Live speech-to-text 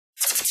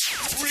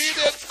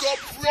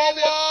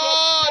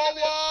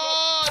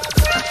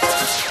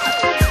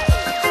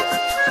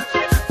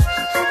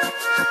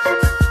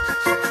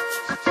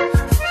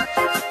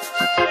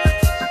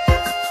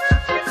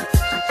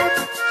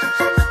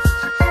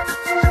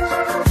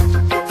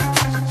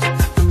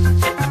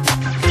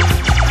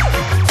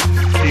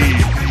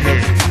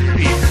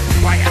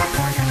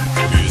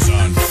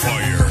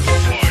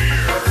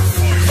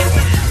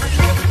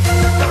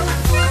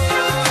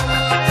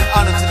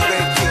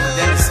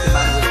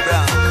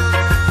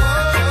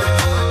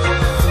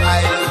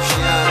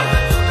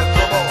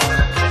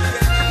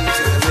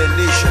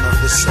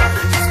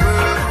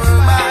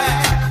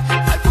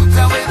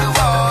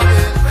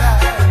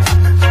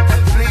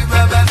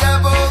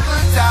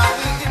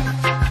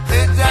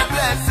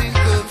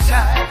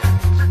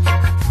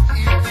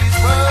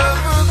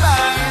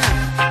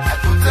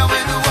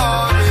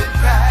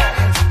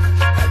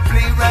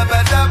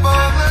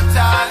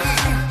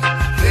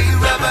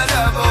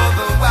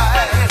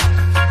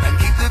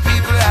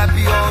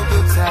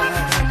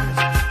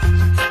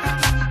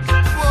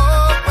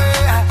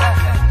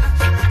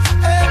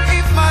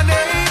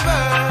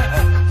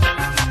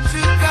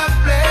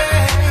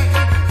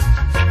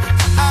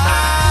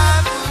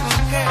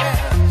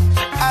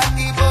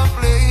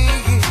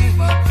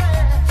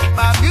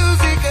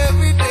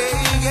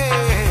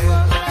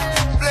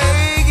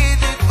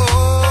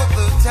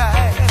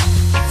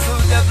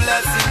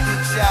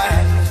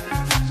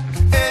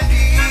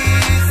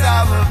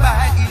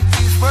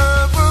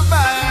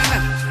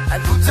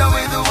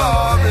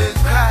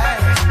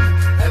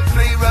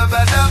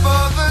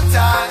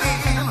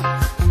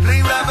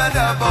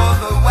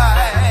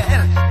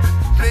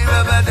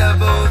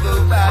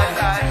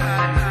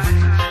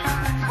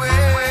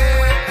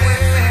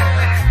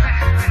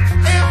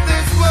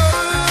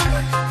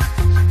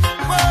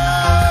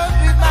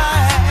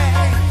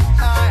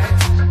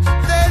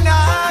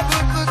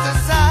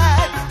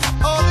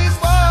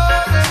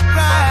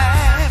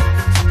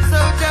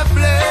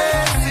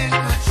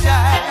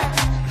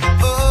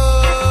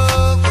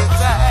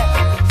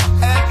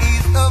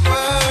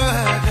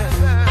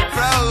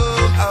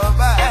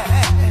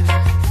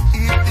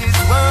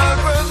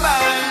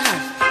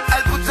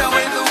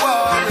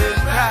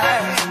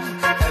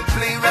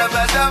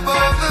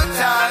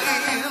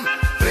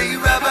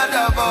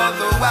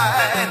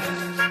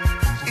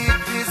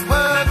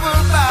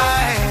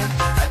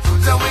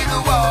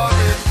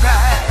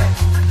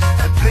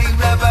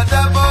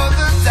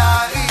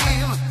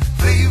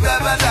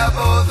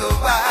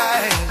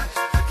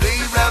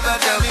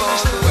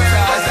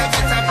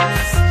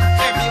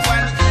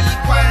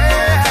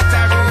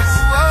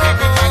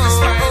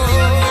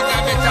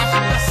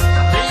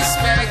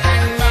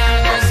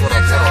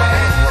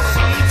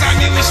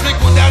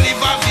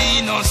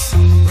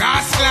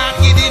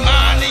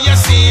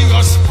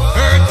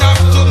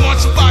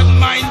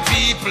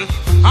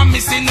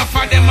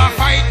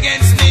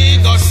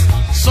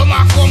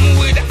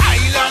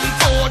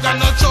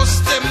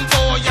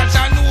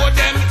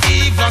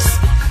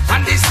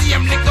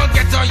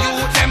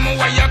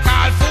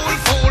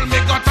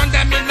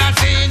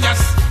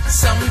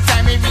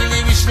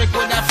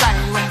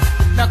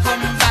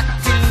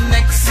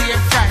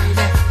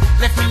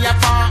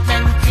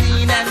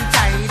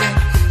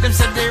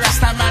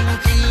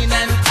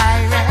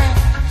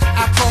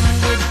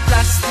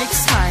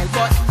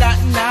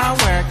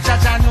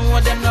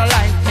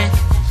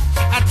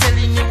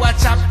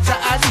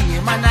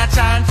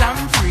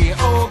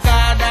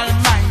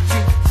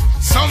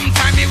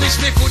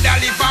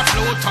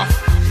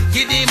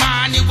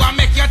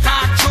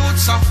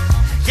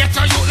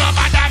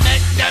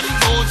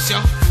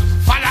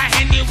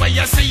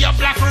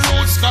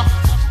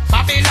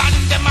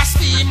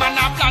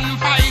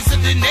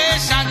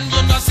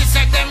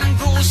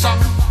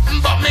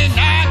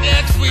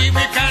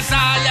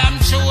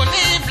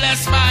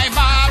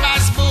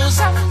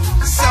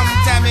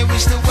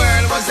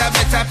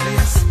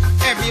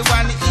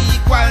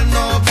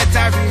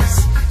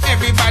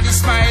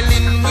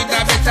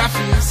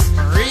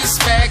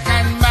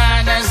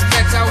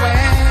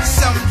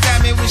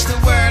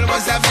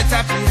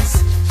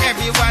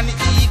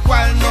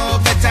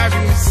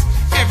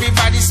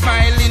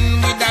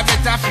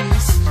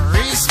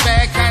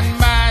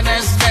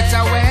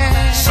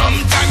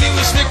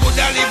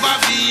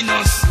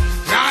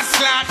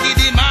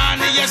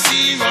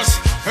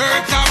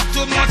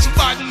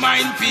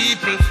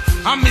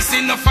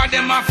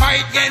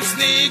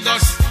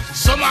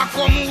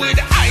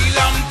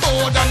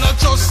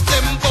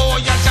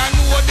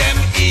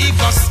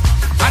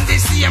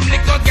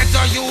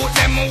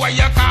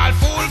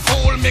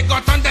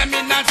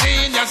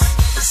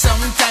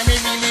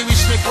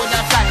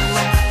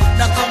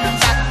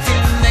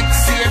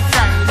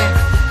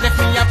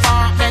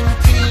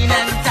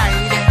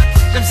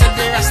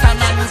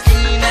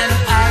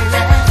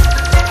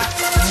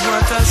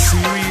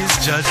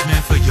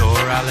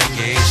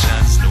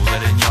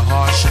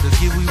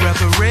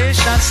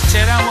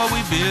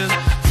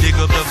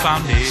up the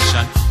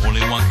foundation.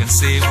 Only one can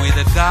say we're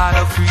the God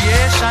of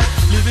creation.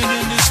 Living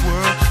in this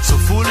world so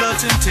full of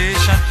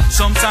temptation.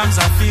 Sometimes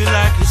I feel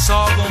like it's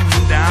all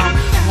going down.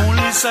 The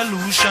only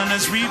solution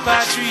is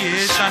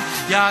repatriation.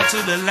 Yeah, to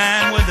the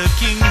land where the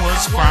king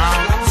was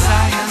crowned.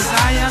 Zion,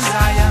 Zion,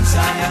 Zion,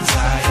 Zion,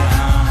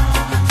 Zion.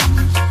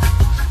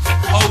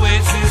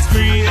 Awaits his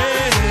creators.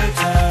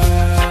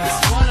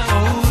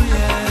 Oh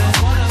yeah,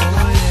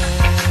 oh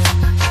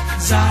yeah.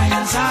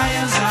 Zion,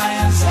 Zion,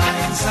 Zion,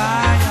 Zion,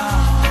 Zion.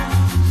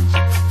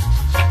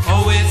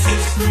 Awaits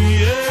his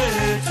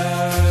creators.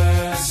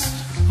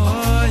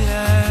 Oh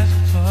yeah,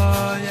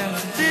 oh yeah.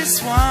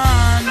 This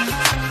one,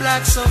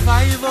 black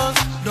survival.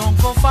 Don't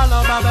go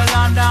follow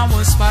Babylon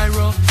downward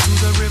spiral. To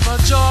the river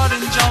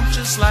Jordan, jump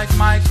just like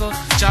Michael.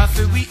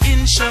 Jaffe, we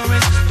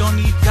insurance, don't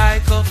need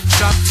Geico.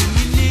 Drop to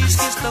your knees,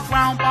 kiss the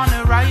ground on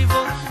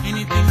arrival.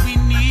 Anything we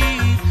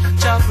need,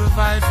 job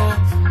provide for.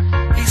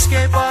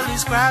 Escape all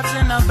these crabs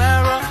in a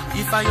barrel.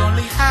 If I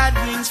only had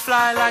wings,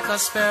 fly like a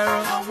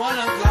sparrow. I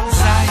wanna go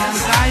Zion,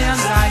 Zion,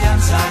 Zion,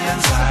 Zion,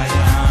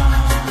 Zion.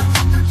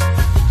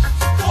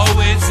 Oh,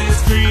 it's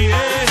his creators.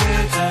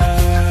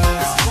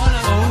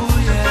 Oh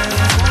yeah,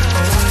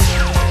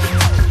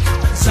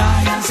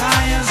 Zion,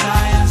 Zion,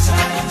 Zion,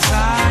 Zion,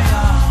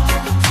 Zion.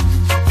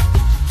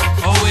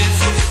 Oh,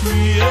 it's his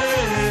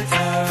creators.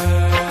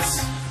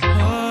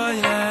 Oh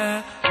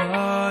yeah,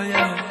 oh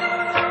yeah.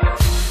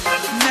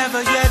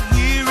 Never yet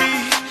weary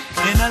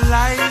in a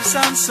life's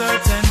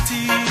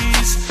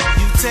uncertainties.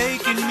 You've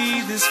taken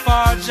me this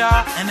far,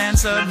 Jah, and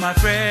answered my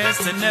prayers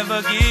to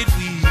never get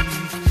weak.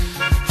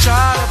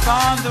 Trod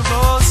upon the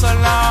road so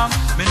long,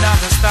 me not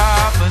gonna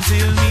stop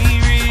until me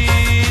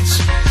reach.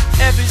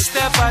 Every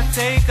step I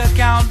take a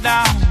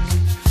countdown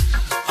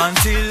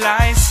until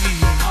I see.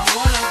 I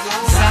wanna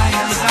go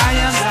Zion,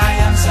 Zion,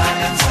 Zion,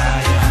 Zion,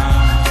 Zion.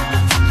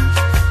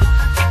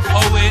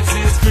 Oh, it's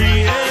his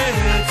creators.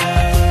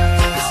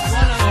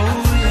 Oh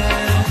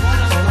yeah,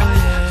 oh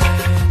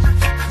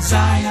yeah.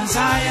 Zion,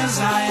 Zion,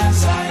 Zion,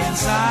 Zion,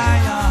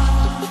 Zion.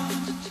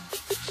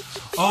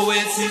 Oh,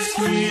 it's his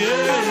creators.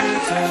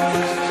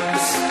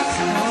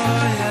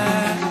 Oh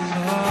yeah,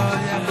 oh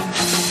yeah.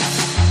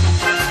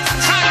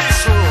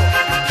 Charlie's roll,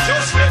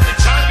 just let the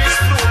Charlie's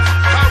flow.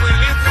 How we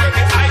live with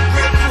the high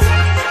grade flow.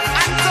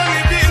 Anthony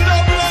D,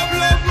 love, love,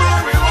 love,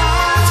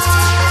 marijuana.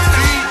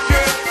 DJ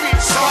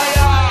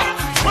Spitfaya,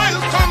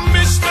 welcome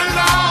Mr.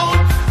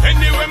 Loud.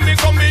 Anyway me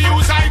come me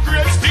use high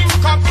grade, stink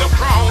up the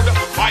crowd.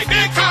 Why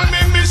they call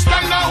me Mr.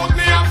 Loud?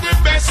 Me have the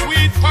best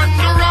weed on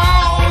the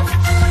road.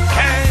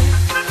 Hey,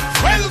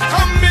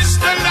 welcome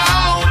Mr.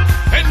 Loud.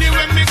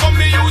 Anyway me come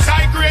me use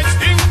high grade,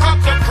 stink up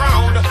the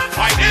crowd.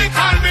 Why they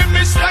call me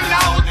Mr.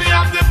 Loud? Me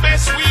have the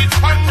best weed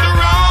on the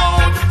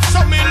road.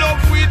 So me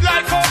love weed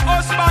like how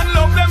husband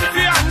love them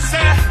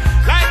fiancé,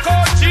 like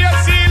how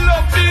Jay-Z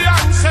love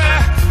Beyonce.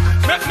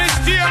 Make me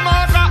stay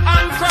mother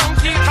and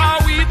cranky,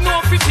 cause weed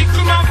no fit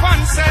tickle my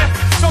fancy.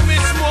 So me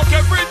smoke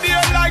every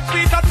day like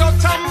Peter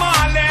Tosh and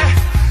Marley.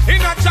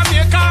 In a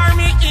Jamaica or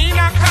me in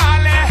a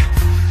Cali,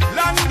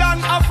 London,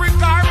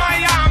 Africa or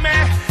Miami.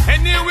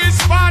 Anyway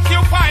spot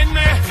you find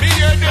me, me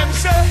hear them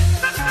say,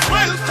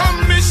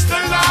 welcome Mr.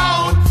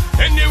 Loud.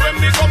 Anyway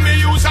me come me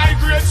use high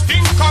grade,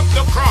 stink up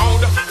the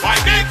crowd. Why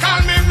they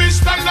call me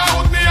Mr.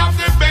 Loud? Me have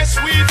the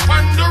best weed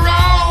on the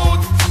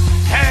road.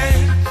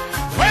 Hey,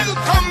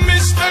 welcome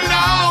Mr.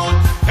 Loud.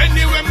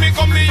 Anyway me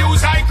come me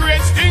use high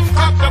grade, stink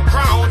up the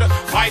crowd.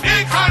 Why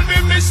they call me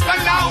Mr.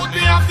 Loud? Me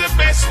have the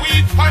best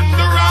weed on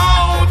the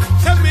road.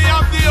 Tell me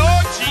have the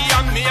OG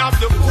and me have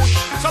the push.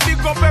 So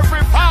big up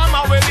every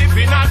farmer we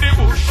living at the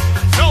bush.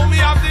 Now me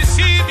have the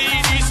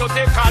CBD, so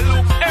take a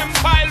look.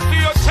 Empire for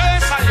your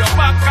chest and your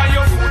back and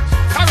your foot.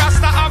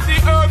 Rasta have the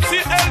herbs to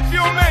help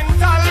you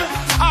mental.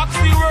 Ask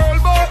the world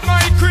about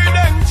my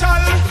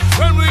credential.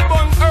 When we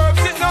burn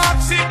herbs it's not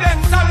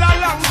accidental. A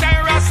long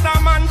time Rasta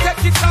man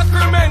take it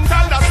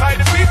sacramental. That's why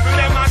the people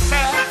them a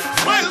say,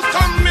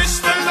 welcome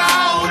Mr.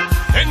 Loud.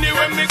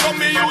 Anyway me come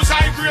me use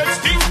high grade,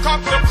 stink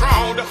up the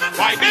crowd.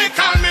 Why they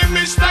call me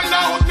Mr.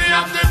 Loud? Me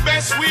have the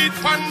best weed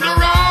on the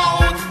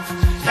road.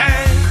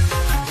 Hey,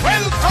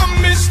 welcome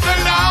Mr.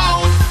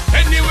 Loud.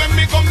 Anyway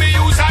me come me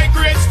use high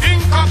grade,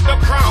 stink up the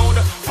crowd.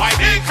 Why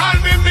they call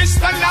me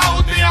Mr.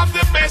 Loud? Me have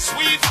the best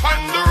weed on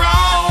the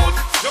road.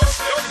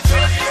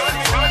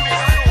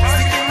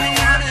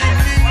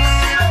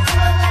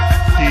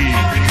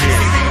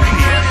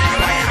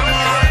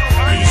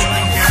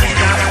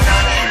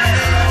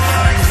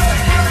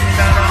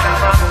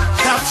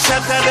 Top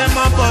shot of them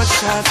a bus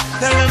shot,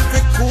 tell them to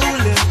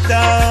cool it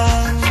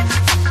down.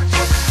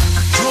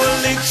 Two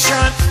lick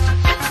shot,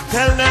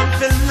 tell them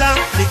to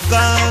lock the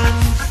gun.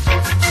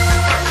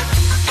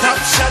 Top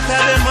shot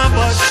of them a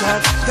bus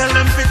shot, tell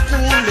them to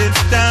cool it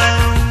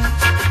down.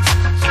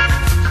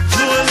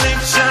 Two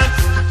lick shot,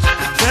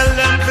 tell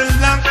them to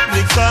lock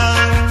the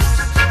guns.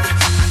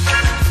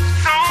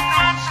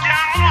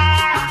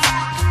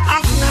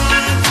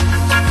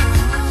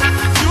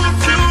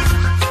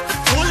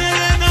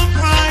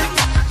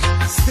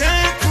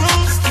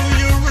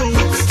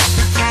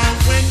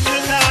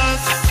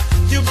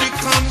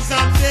 Comes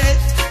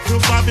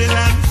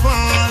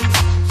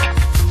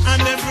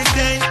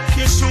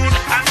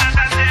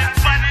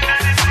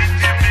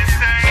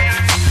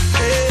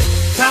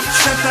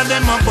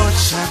them a butt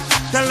shot.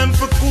 Tell them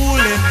to cool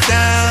it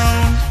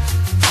down.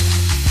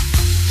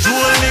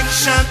 Dual lick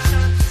shot.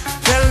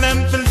 Tell them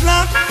to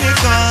lock the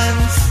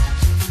guns.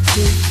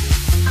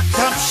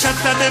 Top shot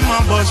of them a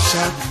butt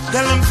shot.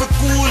 Tell them to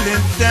cool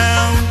it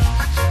down.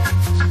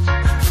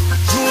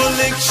 Dual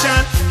lick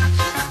shot.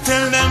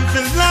 Tell them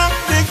to lock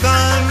the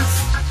guns.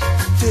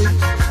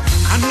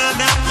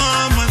 Another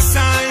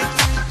homicide.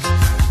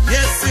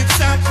 Yes, it's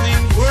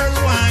happening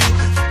worldwide.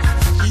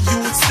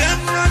 Youths them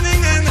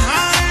running and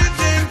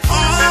hiding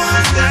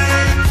all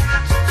day.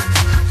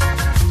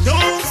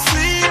 Don't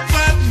sleep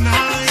at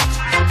night.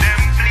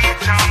 Them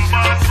bleach and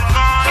bust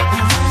gone.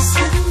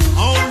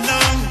 How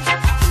long?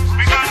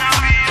 We gonna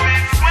leave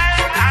it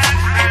wet and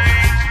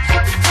rain.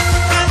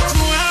 Got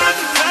to have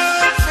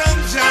love from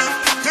Jah.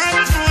 Got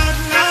to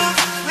have love.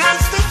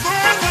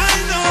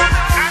 Rastafari know.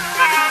 Got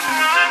to have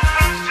love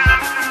from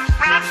Jah.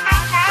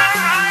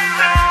 Rastafari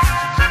know.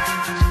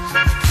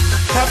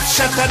 Top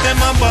shot of them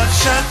a butt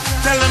shot.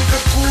 Tell them to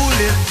cool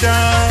it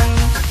down.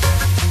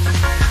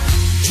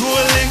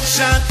 Dual link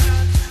shot.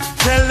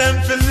 Tell them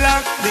to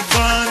lock the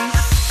guns.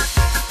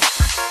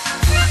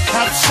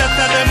 Top shot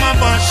of them a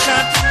butt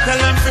shot. Tell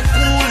them to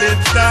cool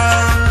it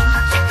down.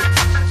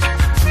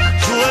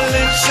 Dual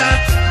link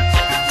shot.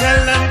 Tell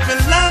them to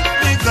lock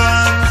the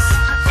guns.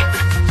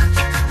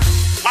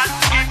 What's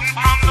hidden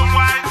from the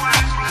wise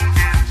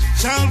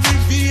shall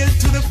reveal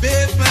to the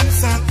babe and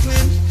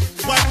suckling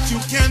what you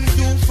can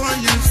do for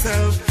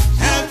yourself.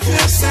 Help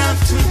yourself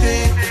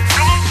today.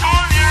 Don't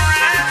hold your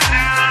head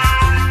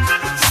down.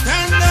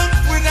 Stand up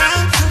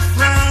without a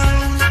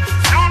frown.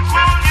 Don't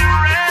hold your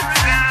head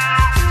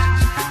down.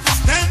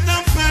 Stand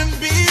up and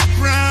be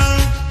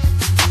proud.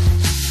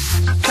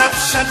 Top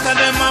shot of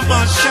them a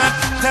butt shot.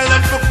 Tell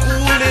them to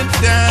cool it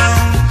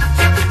down.